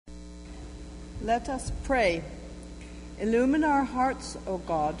Let us pray. Illumine our hearts, O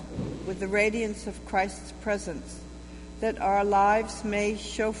God, with the radiance of Christ's presence, that our lives may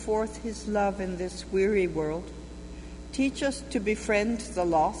show forth his love in this weary world. Teach us to befriend the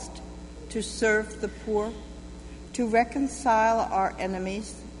lost, to serve the poor, to reconcile our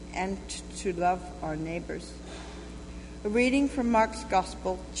enemies, and to love our neighbors. A reading from Mark's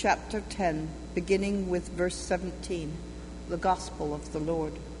Gospel, chapter 10, beginning with verse 17, the Gospel of the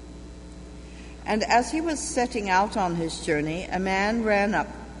Lord. And as he was setting out on his journey, a man ran up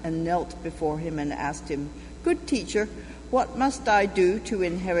and knelt before him and asked him, "Good teacher, what must I do to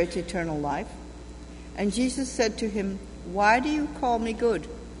inherit eternal life?" And Jesus said to him, "Why do you call me good?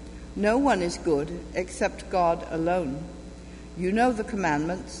 No one is good except God alone. You know the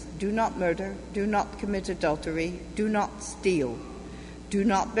commandments: do not murder, do not commit adultery, do not steal, do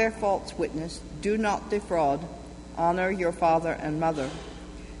not bear false witness, do not defraud, honor your father and mother."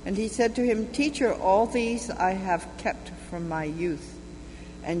 And he said to him, "Teacher, all these I have kept from my youth."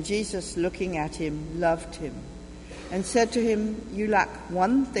 And Jesus, looking at him, loved him and said to him, "You lack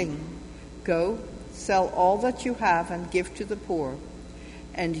one thing. Go, sell all that you have and give to the poor,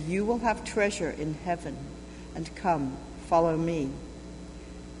 and you will have treasure in heaven. And come, follow me."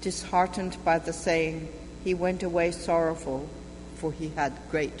 Disheartened by the saying, he went away sorrowful, for he had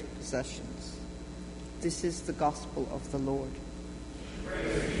great possessions. This is the gospel of the Lord.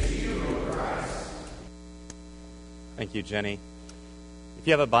 Thank you, Jenny. If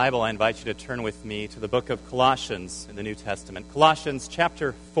you have a Bible, I invite you to turn with me to the book of Colossians in the New Testament. Colossians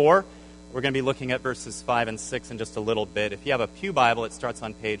chapter 4. We're going to be looking at verses 5 and 6 in just a little bit. If you have a pew Bible, it starts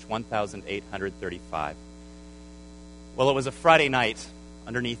on page 1835. Well, it was a Friday night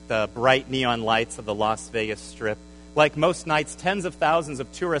underneath the bright neon lights of the Las Vegas Strip. Like most nights, tens of thousands of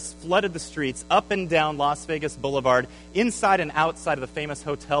tourists flooded the streets up and down Las Vegas Boulevard, inside and outside of the famous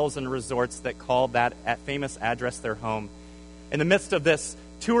hotels and resorts that called that famous address their home. In the midst of this,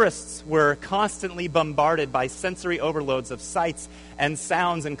 tourists were constantly bombarded by sensory overloads of sights and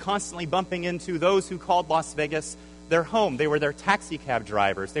sounds and constantly bumping into those who called Las Vegas their home. They were their taxi cab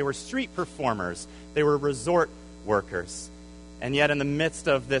drivers. They were street performers. They were resort workers. And yet in the midst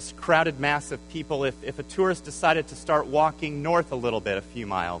of this crowded mass of people, if a tourist decided to start walking north a little bit, a few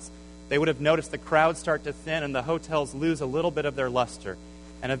miles, they would have noticed the crowd start to thin and the hotels lose a little bit of their luster.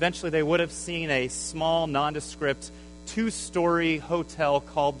 And eventually they would have seen a small, nondescript, two-story hotel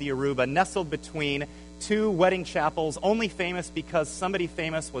called the Aruba, nestled between two wedding chapels, only famous because somebody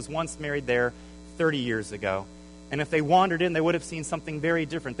famous was once married there 30 years ago. And if they wandered in, they would have seen something very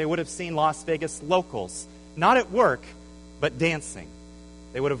different. They would have seen Las Vegas locals, not at work, but dancing.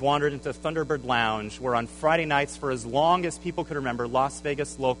 They would have wandered into Thunderbird Lounge, where on Friday nights, for as long as people could remember, Las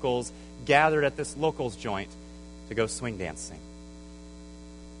Vegas locals gathered at this locals joint to go swing dancing.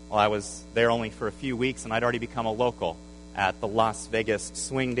 Well, I was there only for a few weeks, and I'd already become a local at the Las Vegas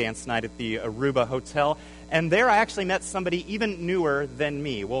swing dance night at the Aruba Hotel. And there I actually met somebody even newer than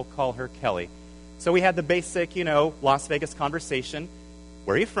me. We'll call her Kelly. So we had the basic, Las Vegas conversation.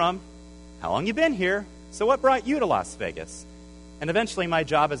 Where are you from? How long you been here? So what brought you to Las Vegas? And eventually my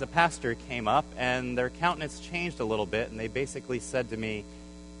job as a pastor came up, and their countenance changed a little bit, and they basically said to me,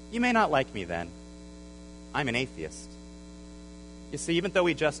 "You may not like me then. I'm an atheist." You see, even though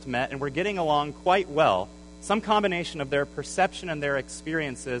we just met and we're getting along quite well, some combination of their perception and their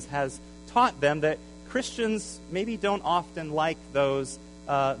experiences has taught them that Christians maybe don't often like those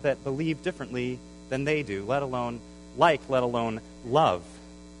that believe differently than they do, let alone love.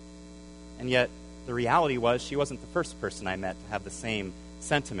 And yet, the reality was she wasn't the first person I met to have the same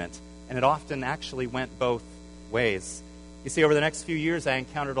sentiment, and it often actually went both ways. You see, over the next few years, I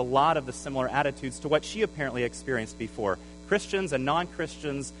encountered a lot of the similar attitudes to what she apparently experienced before. Christians and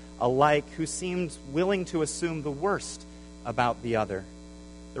non-Christians alike who seemed willing to assume the worst about the other.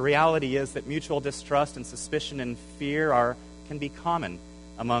 The reality is that mutual distrust and suspicion and fear can be common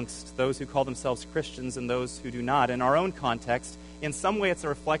amongst those who call themselves Christians and those who do not. In our own context, in some way it's a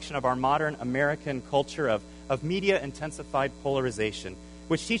reflection of our modern American culture of media-intensified polarization,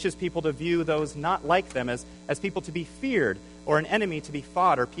 which teaches people to view those not like them as people to be feared, or an enemy to be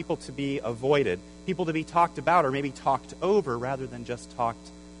fought, or people to be avoided, people to be talked about or maybe talked over rather than just talked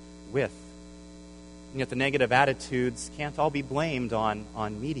with. And yet the negative attitudes can't all be blamed on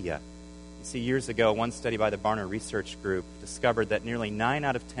media. You see, years ago, one study by the Barna Research Group discovered that nearly 9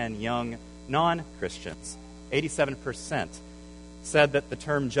 out of 10 young non-Christians, 87%, said that the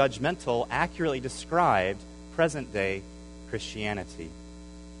term judgmental accurately described present-day Christianity.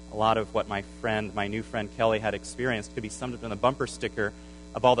 A lot of what my new friend Kelly had experienced could be summed up in a bumper sticker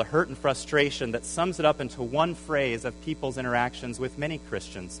of all the hurt and frustration that sums it up into one phrase of people's interactions with many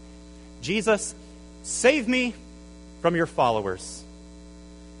Christians. Jesus, save me from your followers.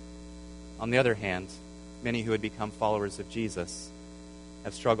 On the other hand, many who had become followers of Jesus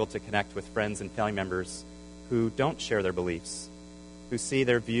have struggled to connect with friends and family members who don't share their beliefs, who see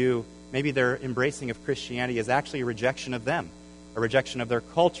their view, maybe their embracing of Christianity as actually a rejection of them, a rejection of their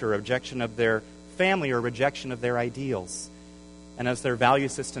culture, a rejection of their family, or a rejection of their ideals. And as their value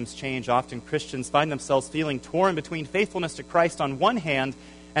systems change, often Christians find themselves feeling torn between faithfulness to Christ on one hand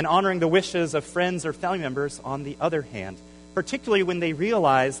and honoring the wishes of friends or family members on the other hand, particularly when they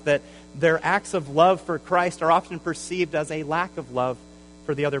realize that their acts of love for Christ are often perceived as a lack of love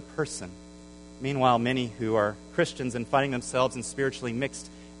for the other person. Meanwhile, many who are Christians and finding themselves in spiritually mixed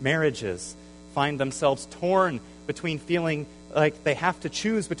marriages find themselves torn between feeling like they have to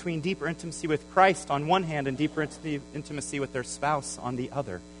choose between deeper intimacy with Christ on one hand and deeper intimacy with their spouse on the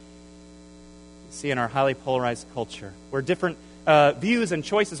other. You see, in our highly polarized culture, where different views and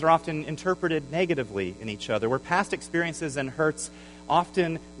choices are often interpreted negatively in each other, where past experiences and hurts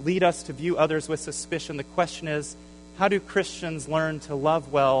often lead us to view others with suspicion, the question is, how do Christians learn to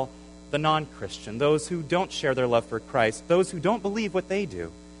love well the non-Christian, those who don't share their love for Christ, those who don't believe what they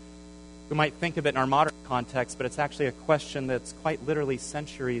do? We might think of it in our modern context, but it's actually a question that's quite literally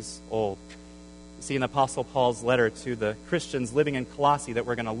centuries old. You see, in the Apostle Paul's letter to the Christians living in Colossae that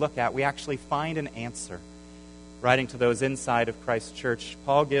we're going to look at, we actually find an answer. Writing to those inside of Christ's church,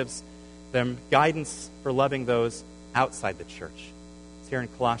 Paul gives them guidance for loving those outside the church. It's here in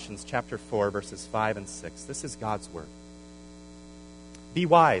Colossians chapter 4, verses 5 and 6. This is God's word. Be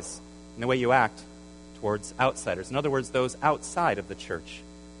wise in the way you act towards outsiders. In other words, those outside of the church.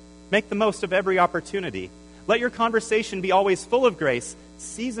 Make the most of every opportunity. Let your conversation be always full of grace,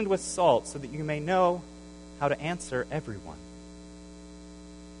 seasoned with salt, so that you may know how to answer everyone.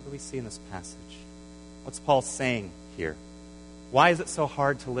 What do we see in this passage? What's Paul saying here? Why is it so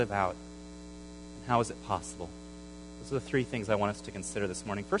hard to live out? And how is it possible? Those are the three things I want us to consider this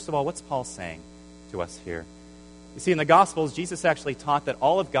morning. First of all, what's Paul saying to us here? You see, in the Gospels, Jesus actually taught that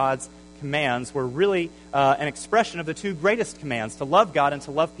all of God's commands were really an expression of the two greatest commands, to love God and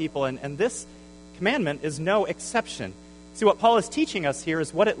to love people. And this commandment is no exception. See, what Paul is teaching us here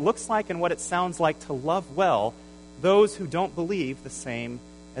is what it looks like and what it sounds like to love well those who don't believe the same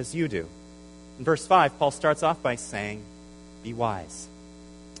as you do. In verse 5, Paul starts off by saying, be wise.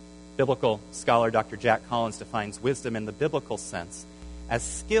 Biblical scholar Dr. Jack Collins defines wisdom in the biblical sense as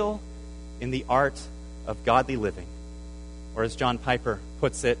skill in the art of godly living. Or as John Piper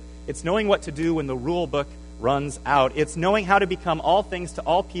puts it, it's knowing what to do when the rule book runs out. It's knowing how to become all things to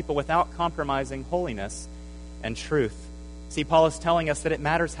all people without compromising holiness and truth. See, Paul is telling us that it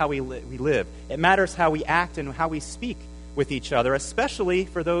matters how we live. It matters how we act and how we speak with each other, especially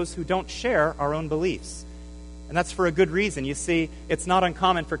for those who don't share our own beliefs. And that's for a good reason. You see, it's not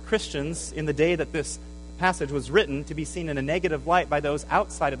uncommon for Christians in the day that this passage was written to be seen in a negative light by those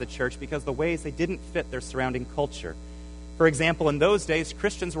outside of the church because the ways they didn't fit their surrounding culture. For example, in those days,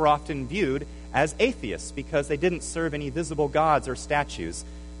 Christians were often viewed as atheists because they didn't serve any visible gods or statues.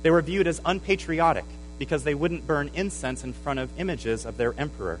 They were viewed as unpatriotic because they wouldn't burn incense in front of images of their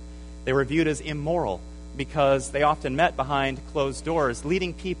emperor. They were viewed as immoral because they often met behind closed doors,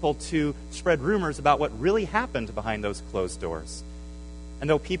 leading people to spread rumors about what really happened behind those closed doors. And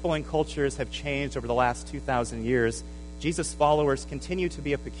though people and cultures have changed over the last 2,000 years, Jesus' followers continue to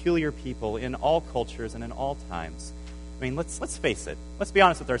be a peculiar people in all cultures and in all times. I mean, let's face it. Let's be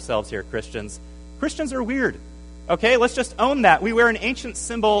honest with ourselves here, Christians. Christians are weird. Okay, let's just own that. We wear an ancient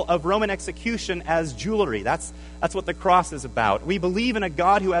symbol of Roman execution as jewelry. That's what the cross is about. We believe in a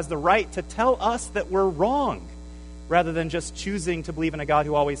God who has the right to tell us that we're wrong, rather than just choosing to believe in a God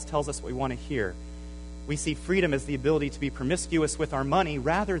who always tells us what we want to hear. We see freedom as the ability to be promiscuous with our money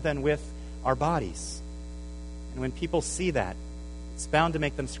rather than with our bodies. And when people see that, it's bound to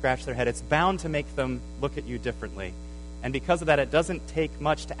make them scratch their head. It's bound to make them look at you differently. And because of that, it doesn't take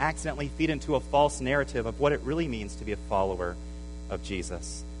much to accidentally feed into a false narrative of what it really means to be a follower of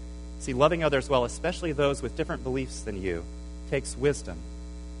Jesus. See, loving others well, especially those with different beliefs than you, takes wisdom,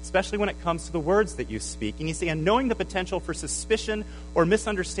 especially when it comes to the words that you speak. And you see, and knowing the potential for suspicion or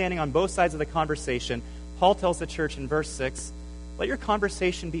misunderstanding on both sides of the conversation, Paul tells the church in verse 6, let your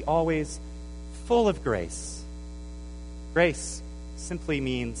conversation be always full of grace. Grace simply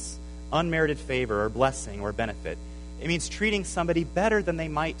means unmerited favor or blessing or benefit. It means treating somebody better than they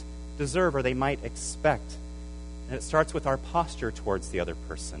might deserve or they might expect. And it starts with our posture towards the other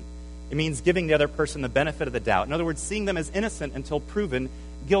person. It means giving the other person the benefit of the doubt. In other words, seeing them as innocent until proven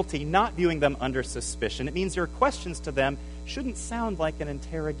guilty, not viewing them under suspicion. It means your questions to them shouldn't sound like an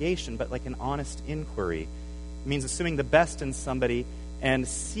interrogation, but like an honest inquiry. It means assuming the best in somebody and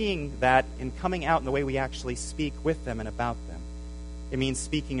seeing that in coming out in the way we actually speak with them and about them. It means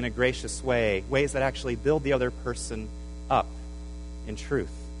speaking in a gracious way, ways that actually build the other person up in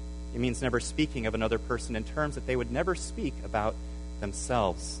truth. It means never speaking of another person in terms that they would never speak about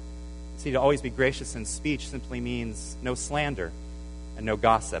themselves. See, to always be gracious in speech simply means no slander and no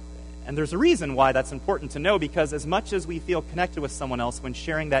gossip. And there's a reason why that's important to know, because as much as we feel connected with someone else when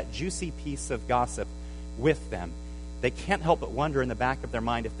sharing that juicy piece of gossip with them, they can't help but wonder in the back of their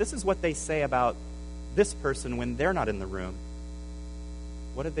mind, if this is what they say about this person when they're not in the room,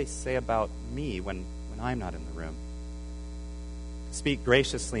 what did they say about me when I'm not in the room? To speak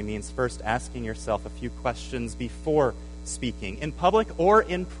graciously means first asking yourself a few questions before speaking, in public or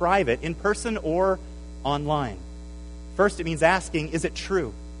in private, in person or online. First, it means asking, is it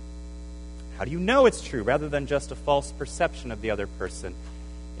true? How do you know it's true, rather than just a false perception of the other person?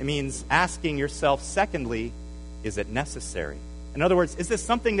 It means asking yourself, secondly, is it necessary? In other words, is this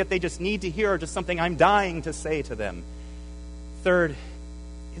something that they just need to hear, or just something I'm dying to say to them? Third,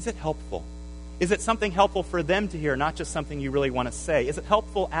 is it helpful? Is it something helpful for them to hear, not just something you really want to say? Is it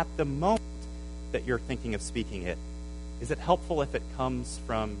helpful at the moment that you're thinking of speaking it? Is it helpful if it comes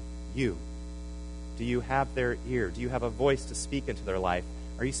from you? Do you have their ear? Do you have a voice to speak into their life?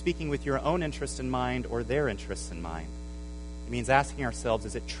 Are you speaking with your own interest in mind or their interests in mind? It means asking ourselves,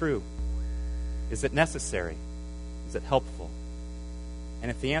 is it true? Is it necessary? Is it helpful? And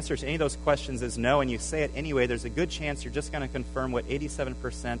if the answer to any of those questions is no, and you say it anyway, there's a good chance you're just going to confirm what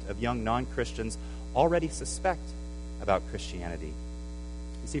 87% of young non-Christians already suspect about Christianity.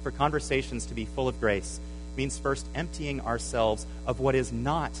 You see, for conversations to be full of grace means first emptying ourselves of what is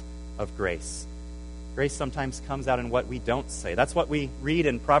not of grace. Grace sometimes comes out in what we don't say. That's what we read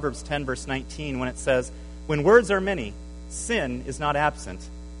in Proverbs 10, verse 19, when it says, "When words are many, sin is not absent,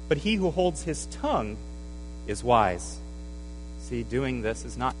 but he who holds his tongue is wise." See, doing this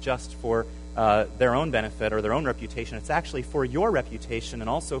is not just for their own benefit or their own reputation. It's actually for your reputation and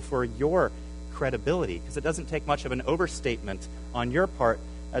also for your credibility, because it doesn't take much of an overstatement on your part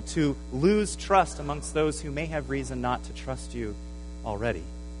to lose trust amongst those who may have reason not to trust you already.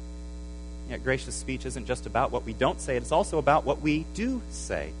 Yet gracious speech isn't just about what we don't say, it's also about what we do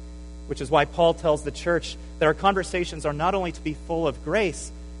say, which is why Paul tells the church that our conversations are not only to be full of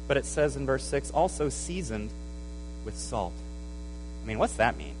grace, but it says in verse 6, also seasoned with salt. I mean, what's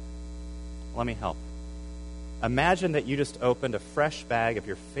that mean? Let me help. Imagine that you just opened a fresh bag of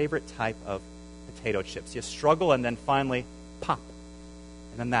your favorite type of potato chips. You struggle and then finally, pop.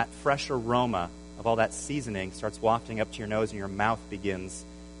 And then that fresh aroma of all that seasoning starts wafting up to your nose and your mouth begins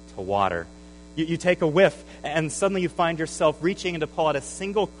to water. You take a whiff and suddenly you find yourself reaching in to pull out a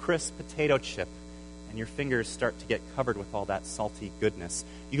single crisp potato chip, and your fingers start to get covered with all that salty goodness.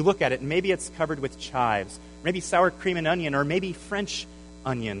 You look at it and maybe it's covered with chives, maybe sour cream and onion, or maybe French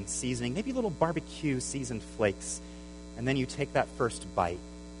onion seasoning, maybe little barbecue seasoned flakes. And then you take that first bite,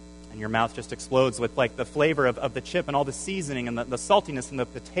 and your mouth just explodes with like the flavor of the chip and all the seasoning and the saltiness and the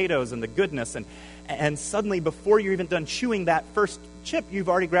potatoes and the goodness. And suddenly, before you're even done chewing that first chip, you've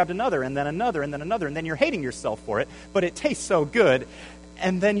already grabbed another, and then another, and then another, and then you're hating yourself for it, but it tastes so good.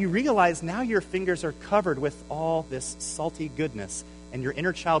 And then you realize now your fingers are covered with all this salty goodness, and your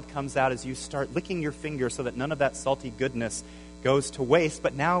inner child comes out as you start licking your fingers so that none of that salty goodness goes to waste.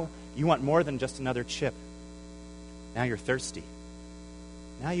 But now you want more than just another chip. Now you're thirsty.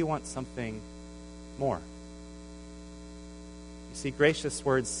 Now you want something more. You see, gracious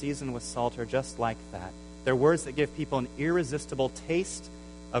words seasoned with salt are just like that. They're words that give people an irresistible taste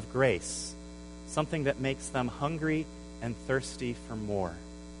of grace, something that makes them hungry and thirsty for more.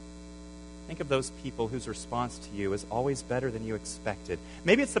 Think of those people whose response to you is always better than you expected.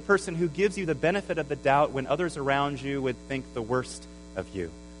 Maybe it's the person who gives you the benefit of the doubt when others around you would think the worst of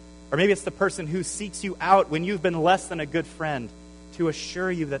you. Or maybe it's the person who seeks you out when you've been less than a good friend to assure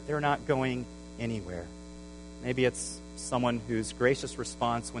you that they're not going anywhere. Maybe it's someone whose gracious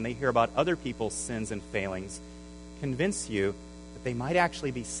response when they hear about other people's sins and failings convince you that they might actually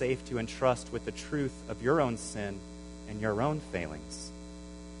be safe to entrust with the truth of your own sin and your own failings.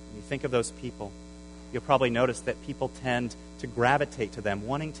 When you think of those people, you'll probably notice that people tend to gravitate to them,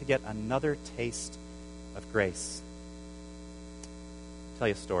 wanting to get another taste of grace. I'll tell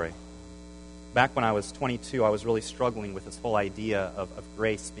you a story. Back when I was 22, I was really struggling with this whole idea of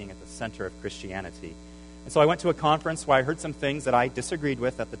grace being at the center of Christianity. And so I went to a conference where I heard some things that I disagreed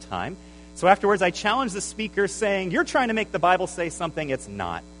with at the time. So afterwards, I challenged the speaker saying, "You're trying to make the Bible say something it's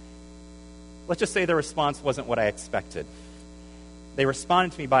not." Let's just say the response wasn't what I expected. They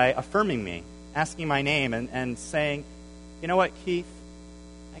responded to me by affirming me, asking my name, and saying, "You know what, Keith?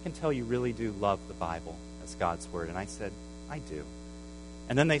 I can tell you really do love the Bible as God's Word." And I said, "I do."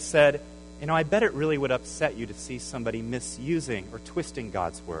 And then they said, I bet it really would upset you to see somebody misusing or twisting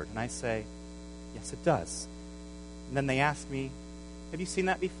God's word. And I say, yes, it does. And then they asked me, have you seen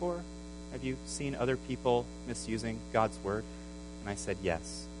that before? Have you seen other people misusing God's word? And I said,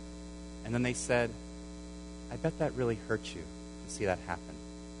 yes. And then they said, I bet that really hurt you to see that happen.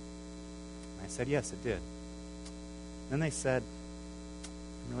 And I said, yes, it did. And then they said,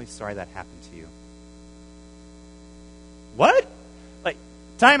 I'm really sorry that happened to you. What?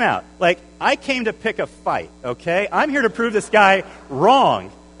 Time out. I came to pick a fight, okay? I'm here to prove this guy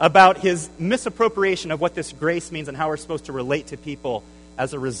wrong about his misappropriation of what this grace means and how we're supposed to relate to people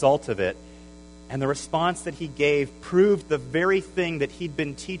as a result of it. And the response that he gave proved the very thing that he'd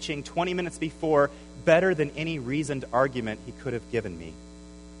been teaching 20 minutes before better than any reasoned argument he could have given me.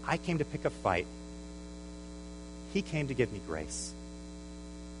 I came to pick a fight. He came to give me grace.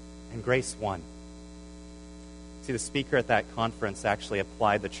 And grace won. See, the speaker at that conference actually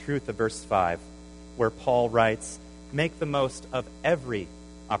applied the truth of verse 5, where Paul writes, make the most of every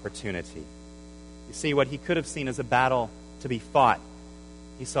opportunity. You see, what he could have seen as a battle to be fought,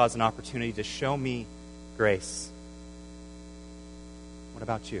 he saw as an opportunity to show me grace. What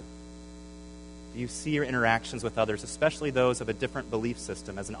about you? Do you see your interactions with others, especially those of a different belief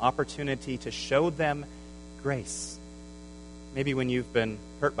system, as an opportunity to show them grace? Maybe when you've been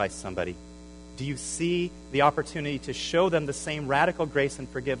hurt by somebody, do you see the opportunity to show them the same radical grace and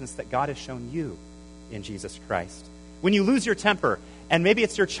forgiveness that God has shown you in Jesus Christ? When you lose your temper, and maybe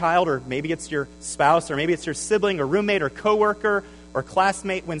it's your child, or maybe it's your spouse, or maybe it's your sibling, or roommate, or coworker, or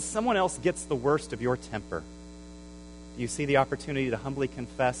classmate, when someone else gets the worst of your temper, do you see the opportunity to humbly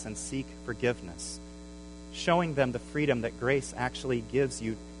confess and seek forgiveness, showing them the freedom that grace actually gives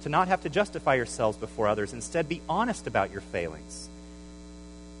you to not have to justify yourselves before others, instead be honest about your failings?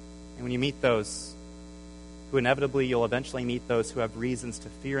 And when you meet those who inevitably you'll eventually meet those who have reasons to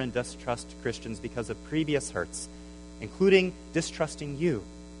fear and distrust Christians because of previous hurts, including distrusting you,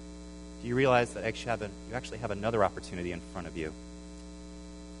 do you realize that you actually have another opportunity in front of you?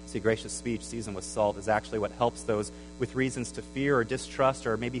 See, gracious speech seasoned with salt is actually what helps those with reasons to fear or distrust,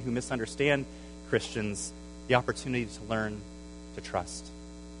 or maybe who misunderstand Christians, the opportunity to learn to trust.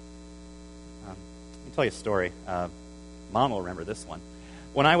 Let me tell you a story. Mom will remember this one.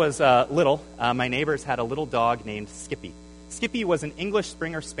 When I was little, my neighbors had a little dog named Skippy. Skippy was an English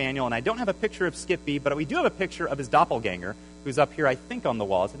Springer Spaniel, and I don't have a picture of Skippy, but we do have a picture of his doppelganger, who's up here, I think, on the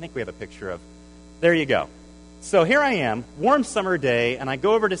walls. I think we have a picture of... There you go. So here I am, warm summer day, and I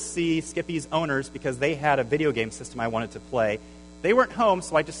go over to see Skippy's owners because they had a video game system I wanted to play. They weren't home,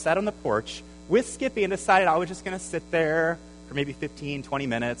 so I just sat on the porch with Skippy and decided I was just going to sit there for maybe 15, 20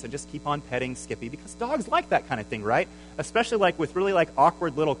 minutes and just keep on petting Skippy, because dogs like that kind of thing, right? Especially with really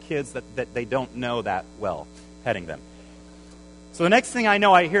awkward little kids that they don't know that well, petting them. So the next thing I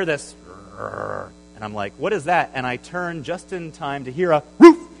know, I hear this, and I'm like, what is that? And I turn just in time to hear a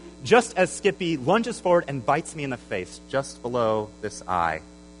woof, just as Skippy lunges forward and bites me in the face, just below this eye.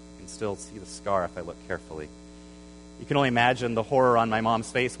 You can still see the scar if I look carefully. You can only imagine the horror on my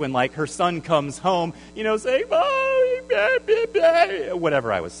mom's face when, her son comes home, saying, oh,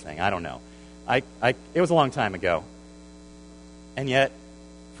 whatever I was saying. I don't know. It was a long time ago. And yet,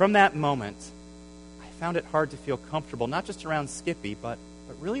 from that moment, I found it hard to feel comfortable, not just around Skippy, but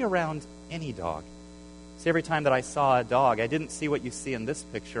really around any dog. See, every time that I saw a dog, I didn't see what you see in this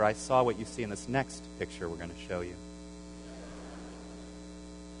picture. I saw what you see in this next picture we're going to show you.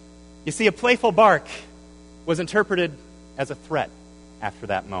 You see, a playful bark was interpreted as a threat after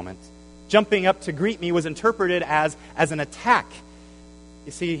that moment. Jumping up to greet me was interpreted as an attack.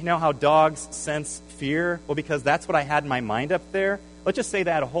 You see, you know how dogs sense fear? Well, because that's what I had in my mind up there. Let's just say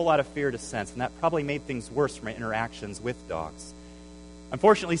they had a whole lot of fear to sense, and that probably made things worse for my interactions with dogs.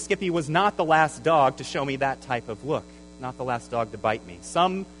 Unfortunately, Skippy was not the last dog to show me that type of look, not the last dog to bite me.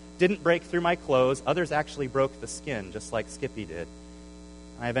 Some didn't break through my clothes. Others actually broke the skin, just like Skippy did.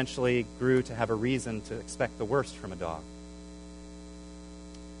 I eventually grew to have a reason to expect the worst from a dog.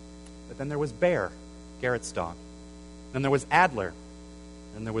 But then there was Bear, Garrett's dog. Then there was Adler.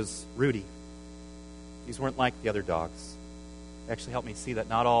 And there was Rudy. These weren't like the other dogs. They actually helped me see that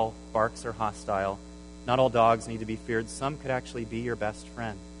not all barks are hostile. Not all dogs need to be feared. Some could actually be your best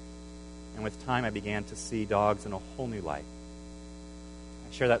friend. And with time, I began to see dogs in a whole new light.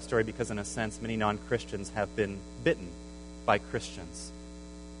 I share that story because, in a sense, many non-Christians have been bitten by Christians.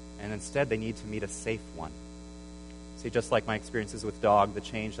 And instead, they need to meet a safe one. See, just like my experiences with dog, the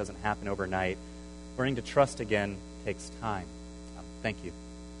change doesn't happen overnight. Learning to trust again takes time. Thank you.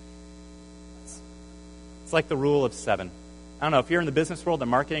 It's like the rule of 7. I don't know, if you're in the business world, the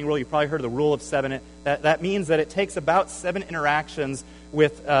marketing world, you've probably heard of the rule of 7. That means that it takes about 7 interactions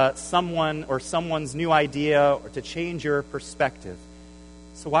with someone or someone's new idea or to change your perspective.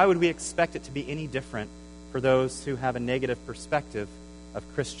 So why would we expect it to be any different for those who have a negative perspective of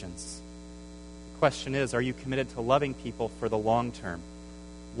Christians? The question is, are you committed to loving people for the long term?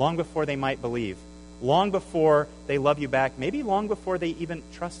 Long before they might believe. Long before they love you back. Maybe long before they even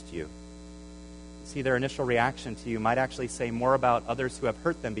trust you. See, their initial reaction to you might actually say more about others who have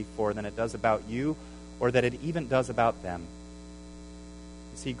hurt them before than it does about you, or that it even does about them.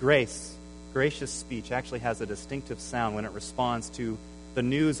 You see, gracious speech actually has a distinctive sound when it responds to the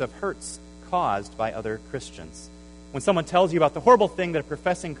news of hurts caused by other Christians. When someone tells you about the horrible thing that a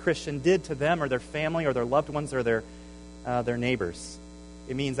professing Christian did to them or their family or their loved ones or their neighbors,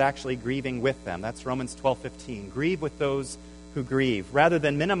 it means actually grieving with them. That's Romans 12:15. Grieve with those who grieve, rather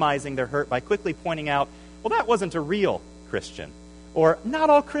than minimizing their hurt by quickly pointing out, well, that wasn't a real Christian, or not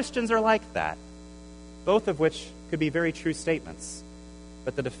all Christians are like that, both of which could be very true statements.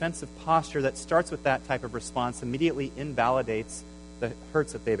 But the defensive posture that starts with that type of response immediately invalidates the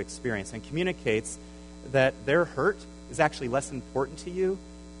hurts that they've experienced and communicates that their hurt is actually less important to you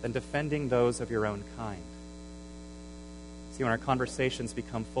than defending those of your own kind. See, when our conversations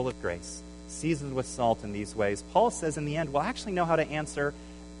become full of grace, seasoned with salt in these ways, Paul says in the end, we'll actually know how to answer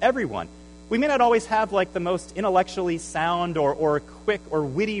everyone. We may not always have like the most intellectually sound or quick or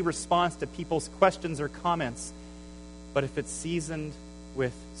witty response to people's questions or comments, but if it's seasoned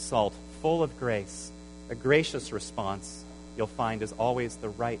with salt, full of grace, a gracious response, you'll find is always the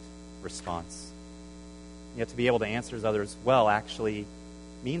right response. Yet to be able to answer others well actually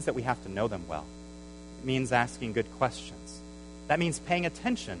means that we have to know them well. It means asking good questions. That means paying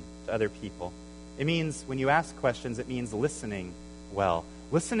attention to other people. It means when you ask questions, it means listening well.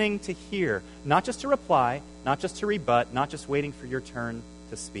 Listening to hear, not just to reply, not just to rebut, not just waiting for your turn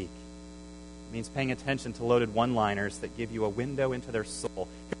to speak. It means paying attention to loaded one-liners that give you a window into their soul.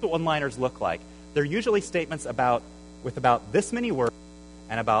 Here's what one-liners look like. They're usually statements with about this many words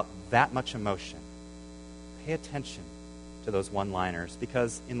and about that much emotion. Pay attention to those one-liners,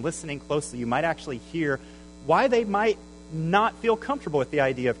 because in listening closely, you might actually hear why they might not feel comfortable with the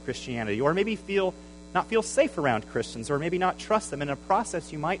idea of Christianity, or maybe not feel safe around Christians, or maybe not trust them. In a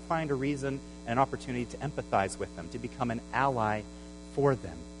process, you might find a reason and an opportunity to empathize with them, to become an ally for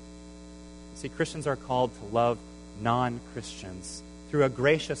them. See, Christians are called to love non-Christians through a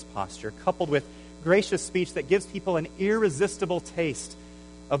gracious posture, coupled with gracious speech that gives people an irresistible taste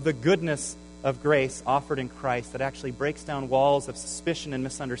of the goodness of grace offered in Christ, that actually breaks down walls of suspicion and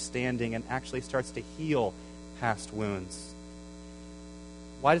misunderstanding and actually starts to heal past wounds.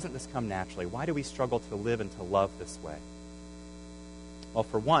 Why doesn't this come naturally? Why do we struggle to live and to love this way? Well,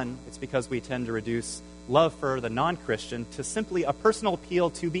 for one, it's because we tend to reduce love for the non-Christian to simply a personal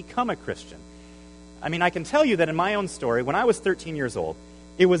appeal to become a Christian. I mean, I can tell you that in my own story, when I was 13 years old,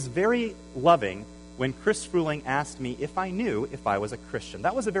 it was very loving when Chris Fruling asked me if I knew if I was a Christian.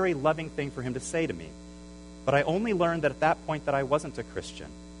 That was a very loving thing for him to say to me. But I only learned that at that point that I wasn't a Christian,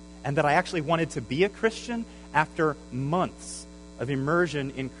 and that I actually wanted to be a Christian after months of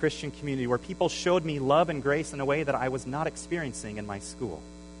immersion in Christian community where people showed me love and grace in a way that I was not experiencing in my school.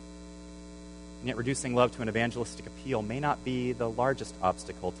 And yet reducing love to an evangelistic appeal may not be the largest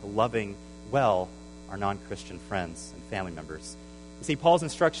obstacle to loving well our non-Christian friends and family members. You see, Paul's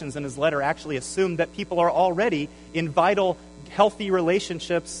instructions in his letter actually assume that people are already in vital, healthy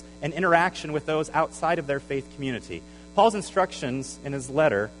relationships and interaction with those outside of their faith community. Paul's instructions in his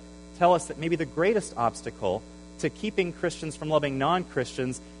letter tell us that maybe the greatest obstacle to keeping Christians from loving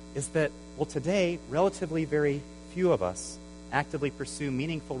non-Christians is that, well, today, relatively very few of us actively pursue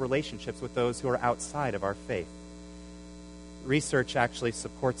meaningful relationships with those who are outside of our faith. Research actually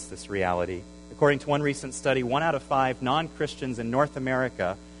supports this reality. According to one recent study, 1 out of 5 non-Christians in North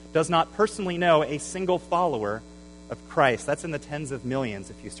America does not personally know a single follower of Christ. That's in the tens of millions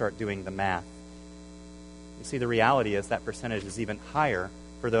if you start doing the math. You see, the reality is that percentage is even higher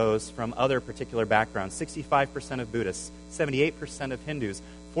for those from other particular backgrounds. 65% of Buddhists, 78% of Hindus,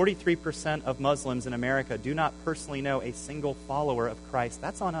 43% of Muslims in America do not personally know a single follower of Christ.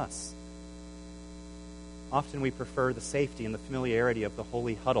 That's on us. Often we prefer the safety and the familiarity of the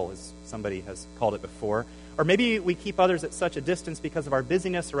holy huddle, as somebody has called it before. Or maybe we keep others at such a distance because of our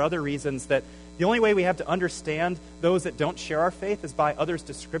busyness or other reasons that the only way we have to understand those that don't share our faith is by others'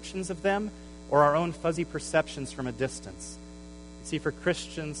 descriptions of them or our own fuzzy perceptions from a distance. You see, for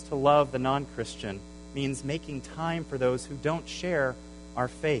Christians to love the non-Christian means making time for those who don't share our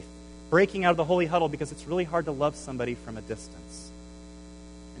faith, breaking out of the holy huddle because it's really hard to love somebody from a distance.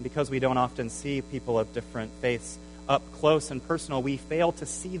 And because we don't often see people of different faiths up close and personal, we fail to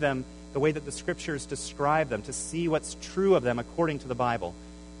see them the way that the Scriptures describe them, to see what's true of them according to the Bible.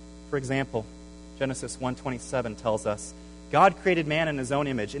 For example, Genesis 1:27 tells us, God created man in his own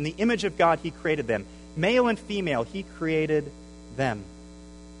image. In the image of God, he created them. Male and female, he created them.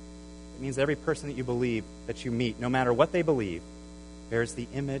 It means every person that you believe, that you meet, no matter what they believe, bears the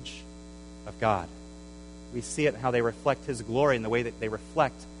image of God. We see it in how they reflect his glory and the way that they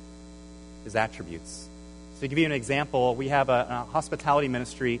reflect his attributes. So to give you an example, we have a hospitality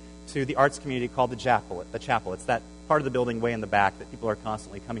ministry to the arts community called the Chapel. It's that part of the building way in the back that people are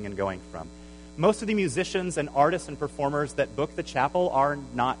constantly coming and going from. Most of the musicians and artists and performers that book the chapel are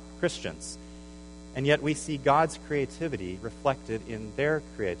not Christians. And yet we see God's creativity reflected in their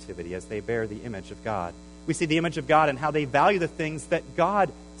creativity as they bear the image of God. We see the image of God and how they value the things that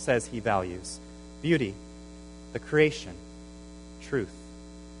God says he values. Beauty, the creation, truth.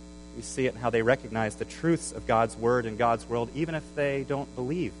 We see it in how they recognize the truths of God's word and God's world, even if they don't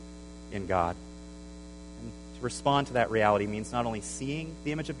believe in God. And to respond to that reality means not only seeing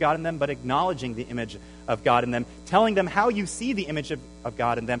the image of God in them, but acknowledging the image of God in them, telling them how you see the image of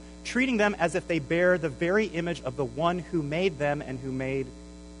God in them, treating them as if they bear the very image of the one who made them and who made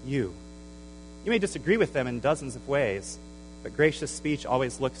you. You may disagree with them in dozens of ways, but gracious speech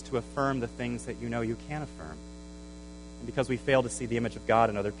always looks to affirm the things that you know you can affirm. And because we fail to see the image of God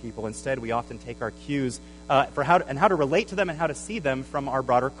in other people, instead we often take our cues for how to relate to them and how to see them from our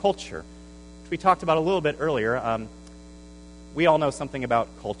broader culture, which we talked about a little bit earlier. We all know something about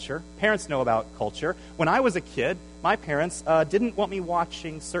culture. Parents know about culture. When I was a kid, my parents didn't want me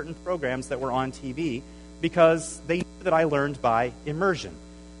watching certain programs that were on TV because they knew that I learned by immersion.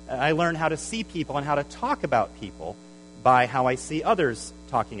 I learned how to see people and how to talk about people by how I see others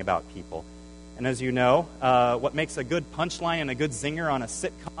talking about people. And as you know, what makes a good punchline and a good zinger on a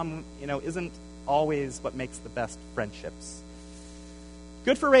sitcom, isn't always what makes the best friendships.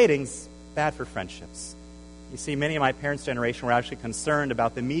 Good for ratings, bad for friendships. You see, many of my parents' generation were actually concerned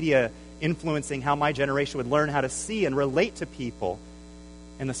about the media influencing how my generation would learn how to see and relate to people.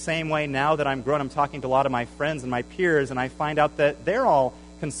 In the same way, now that I'm grown, I'm talking to a lot of my friends and my peers, and I find out that they're all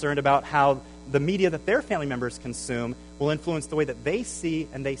concerned about how the media that their family members consume will influence the way that they see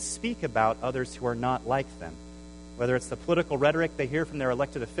and they speak about others who are not like them, whether it's the political rhetoric they hear from their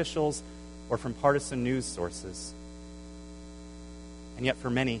elected officials or from partisan news sources. And yet for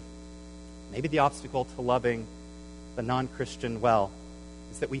many, maybe the obstacle to loving the non-Christian well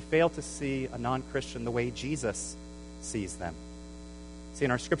is that we fail to see a non-Christian the way Jesus sees them. See,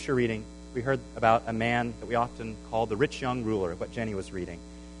 in our scripture reading, we heard about a man that we often call the rich young ruler, what Jenny was reading.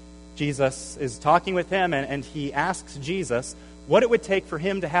 Jesus is talking with him, and he asks Jesus what it would take for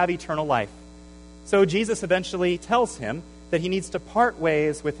him to have eternal life. So Jesus eventually tells him that he needs to part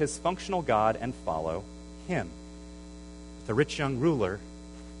ways with his functional God and follow him. But the rich young ruler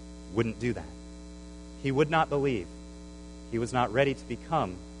wouldn't do that. He would not believe. He was not ready to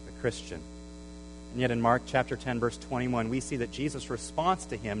become a Christian. And yet in Mark chapter 10, verse 21, we see that Jesus' response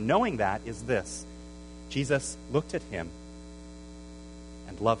to him, knowing that, is this. Jesus looked at him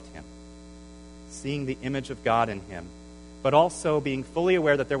and loved him, seeing the image of God in him, but also being fully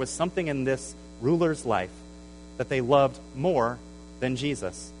aware that there was something in this ruler's life that they loved more than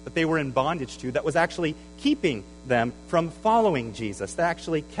Jesus, that they were in bondage to, that was actually keeping them from following Jesus, that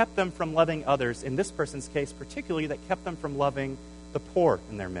actually kept them from loving others, in this person's case particularly, that kept them from loving the poor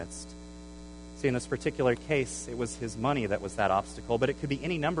in their midst. See, in this particular case, it was his money that was that obstacle, but it could be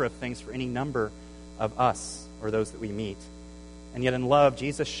any number of things for any number of us or those that we meet. And yet in love,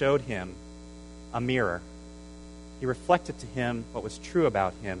 Jesus showed him a mirror. He reflected to him what was true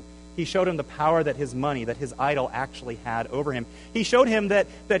about him. He showed him the power that his money, that his idol actually had over him. He showed him that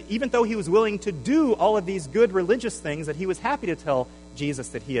even though he was willing to do all of these good religious things that he was happy to tell Jesus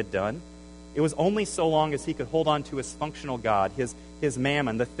that he had done, it was only so long as he could hold on to his functional God, his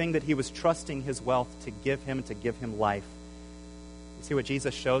mammon, the thing that he was trusting his wealth to give him life. You see, what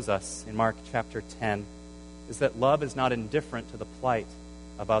Jesus shows us in Mark chapter 10 is that love is not indifferent to the plight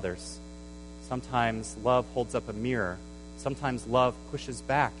of others. Sometimes love holds up a mirror. Sometimes love pushes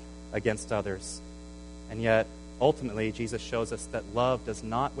back against others. And yet, ultimately, Jesus shows us that love does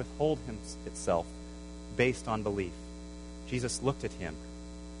not withhold itself based on belief. Jesus looked at him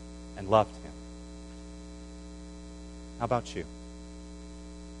and loved him. How about you?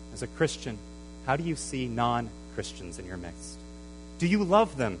 As a Christian, how do you see non-Christians in your midst? Do you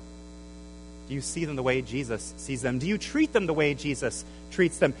love them? Do you see them the way Jesus sees them? Do you treat them the way Jesus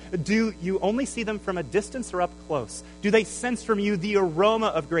treats them? Do you only see them from a distance or up close? Do they sense from you the aroma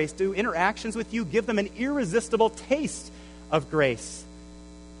of grace? Do interactions with you give them an irresistible taste of grace?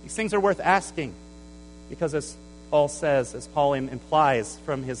 These things are worth asking because as Paul says, as Paul implies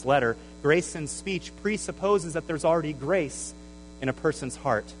from his letter, grace in speech presupposes that there's already grace in a person's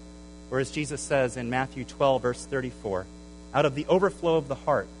heart. Or as Jesus says in Matthew 12, verse 34, out of the overflow of the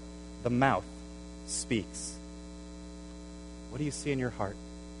heart, the mouth speaks. What do you see in your heart?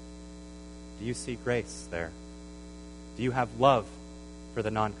 Do you see grace there? Do you have love for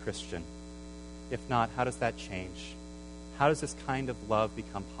the non-Christian? If not, how does that change? How does this kind of love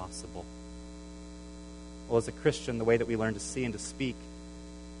become possible? Well, as a Christian, the way that we learn to see and to speak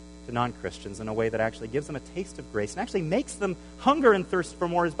to non-Christians in a way that actually gives them a taste of grace and actually makes them hunger and thirst for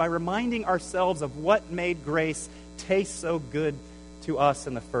more is by reminding ourselves of what made grace taste so good to us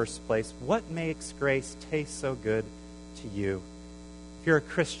in the first place. What makes grace taste so good to you? If you're a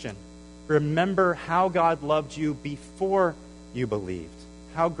Christian, remember how God loved you before you believed,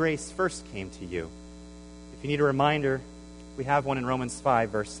 how grace first came to you. If you need a reminder, we have one in Romans 5,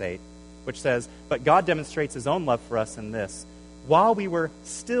 verse 8, which says, "But God demonstrates his own love for us in this. While we were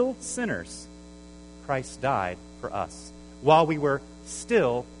still sinners, Christ died for us." While we were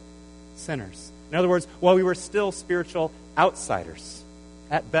still sinners. In other words, while we were still spiritual outsiders,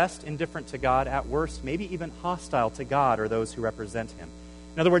 at best indifferent to God, at worst maybe even hostile to God or those who represent him.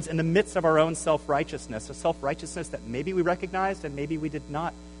 In other words, in the midst of our own self-righteousness, a self-righteousness that maybe we recognized and maybe we did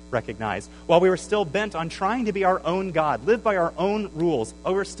not recognize, while we were still bent on trying to be our own God, live by our own rules,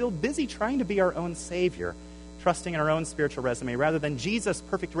 while we were still busy trying to be our own Savior, trusting in our own spiritual resume rather than Jesus'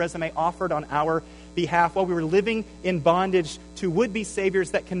 perfect resume offered on our behalf, while we were living in bondage to would-be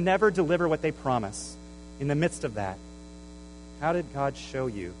saviors that can never deliver what they promise. In the midst of that, how did God show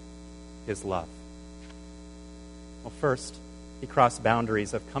you his love? Well, first, he crossed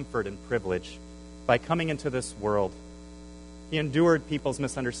boundaries of comfort and privilege by coming into this world. He endured people's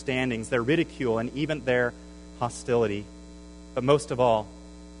misunderstandings, their ridicule, and even their hostility. But most of all,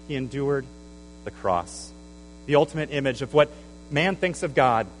 he endured the cross, the ultimate image of what man thinks of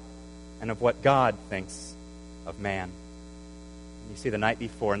God and of what God thinks of man. You see, the night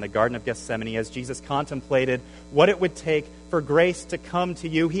before in the Garden of Gethsemane, as Jesus contemplated what it would take for grace to come to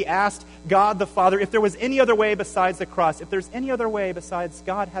you, he asked God the Father if there was any other way besides the cross, if there's any other way besides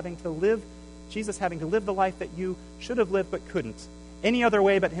God having to live, Jesus having to live the life that you should have lived but couldn't. Any other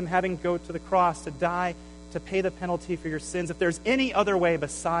way but him having to go to the cross to die, to pay the penalty for your sins. If there's any other way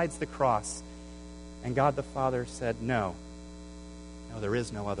besides the cross. And God the Father said, no, there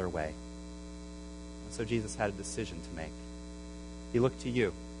is no other way. And so Jesus had a decision to make. He looked to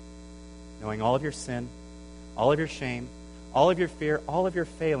you, knowing all of your sin, all of your shame, all of your fear, all of your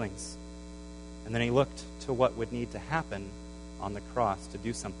failings. And then he looked to what would need to happen on the cross to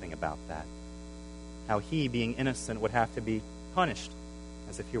do something about that. How he, being innocent, would have to be punished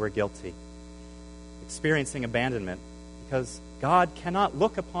as if he were guilty. Experiencing abandonment because God cannot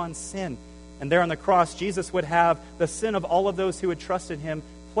look upon sin. And there on the cross, Jesus would have the sin of all of those who had trusted him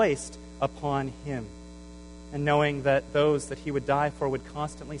placed upon him. And knowing that those that he would die for would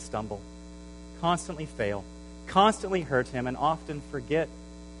constantly stumble, constantly fail, constantly hurt him, and often forget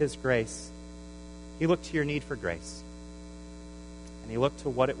his grace. He looked to your need for grace. And he looked to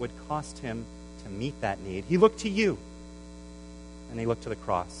what it would cost him to meet that need. He looked to you. And he looked to the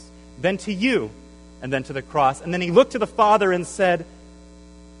cross. Then to you, and then to the cross. And then he looked to the Father and said,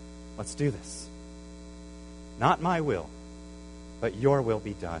 let's do this. Not my will, but your will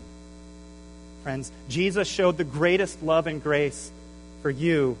be done. Friends, Jesus showed the greatest love and grace for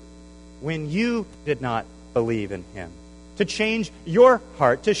you when you did not believe in him. To change your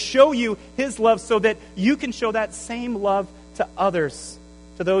heart, to show you his love so that you can show that same love to others,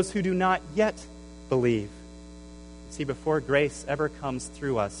 to those who do not yet believe. See, before grace ever comes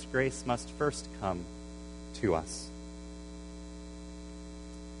through us, grace must first come to us.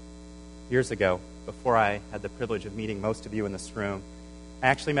 Years ago, before I had the privilege of meeting most of you in this room, I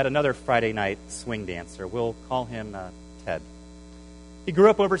actually met another Friday night swing dancer. We'll call him Ted. He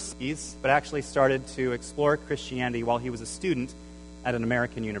grew up overseas, but actually started to explore Christianity while he was a student at an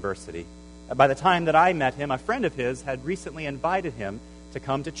American university. By the time that I met him, a friend of his had recently invited him to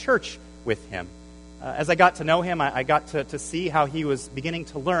come to church with him. As I got to know him, I got to see how he was beginning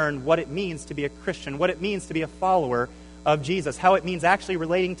to learn what it means to be a Christian, what it means to be a follower of Jesus, how it means actually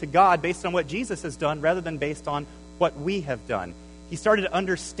relating to God based on what Jesus has done rather than based on what we have done. He started to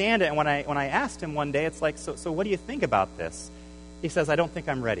understand it, and when I asked him one day, it's like, so what do you think about this? He says, I don't think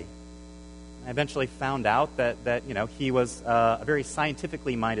I'm ready. I eventually found out that he was a very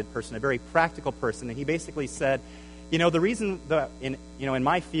scientifically minded person, a very practical person, and he basically said, the reason that in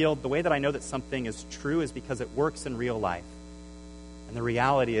my field, the way that I know that something is true is because it works in real life. And the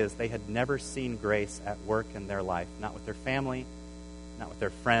reality is they had never seen grace at work in their life, not with their family, not with their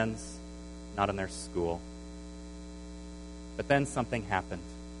friends, not in their school. But then something happened.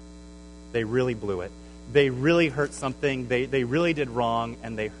 They really blew it. They really hurt something. They really did wrong,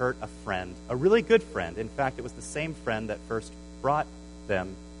 and they hurt a friend, a really good friend. In fact, it was the same friend that first brought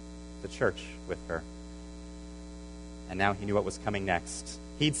them to church with her. And now he knew what was coming next.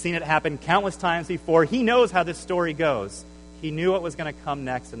 He'd seen it happen countless times before. He knows how this story goes. He knew what was going to come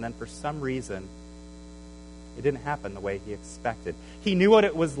next, and then for some reason, it didn't happen the way he expected. He knew what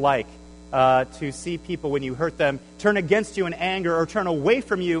it was like to see people, when you hurt them, turn against you in anger or turn away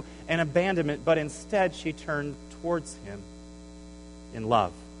from you in abandonment, but instead she turned towards him in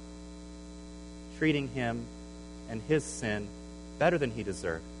love, treating him and his sin better than he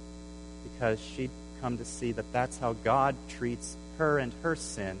deserved, because she'd come to see that that's how God treats her and her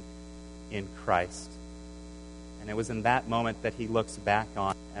sin in Christ. And it was in that moment that he looks back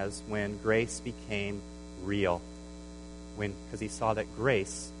on as when grace became real, because he saw that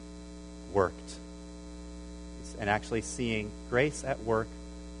grace worked. And actually seeing grace at work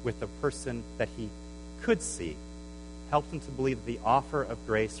with the person that he could see helped him to believe that the offer of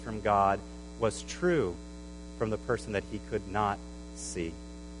grace from God was true from the person that he could not see.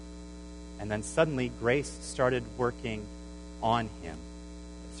 And then suddenly grace started working on him.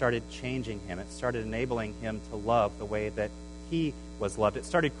 It started changing him. It started enabling him to love the way that he was loved. It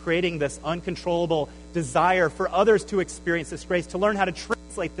started creating this uncontrollable desire for others to experience this grace, to learn how to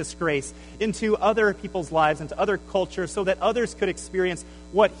translate this grace into other people's lives, into other cultures, so that others could experience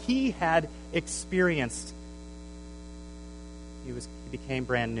what he had experienced. He became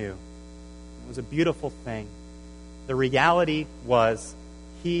brand new. It was a beautiful thing. The reality was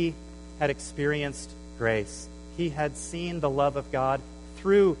he had experienced grace. He had seen the love of God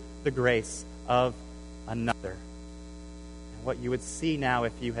through the grace of another. And what you would see now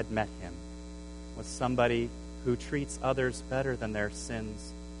if you had met him was somebody who treats others better than their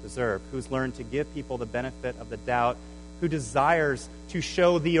sins deserve, who's learned to give people the benefit of the doubt, who desires to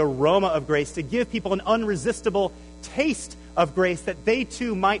show the aroma of grace, to give people an unresistible taste of grace, that they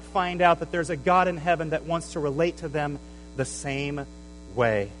too might find out that there's a God in heaven that wants to relate to them the same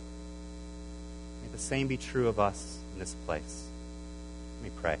way. May the same be true of us in this place.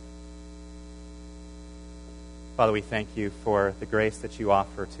 Let me pray. Father, we thank you for the grace that you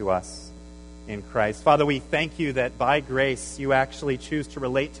offer to us in Christ. Father, we thank you that by grace you actually choose to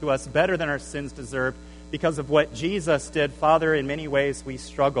relate to us better than our sins deserve because of what Jesus did. Father, in many ways we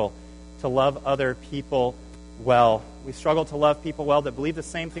struggle to love other people well. We struggle to love people well that believe the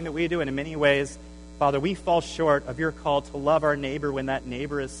same thing that we do, and in many ways, Father, we fall short of your call to love our neighbor when that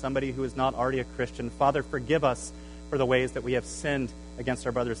neighbor is somebody who is not already a Christian. Father, forgive us for the ways that we have sinned against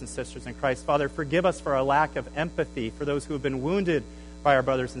our brothers and sisters in Christ. Father, forgive us for our lack of empathy for those who have been wounded by our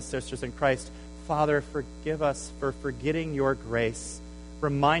brothers and sisters in Christ. Father, forgive us for forgetting your grace.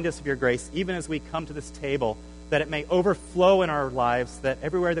 Remind us of your grace, even as we come to this table, that it may overflow in our lives, that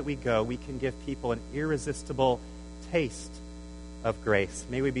everywhere that we go, we can give people an irresistible taste of grace.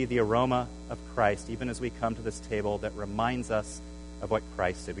 May we be the aroma of Christ, even as we come to this table that reminds us of what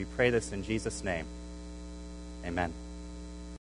Christ did. We pray this in Jesus' name. Amen.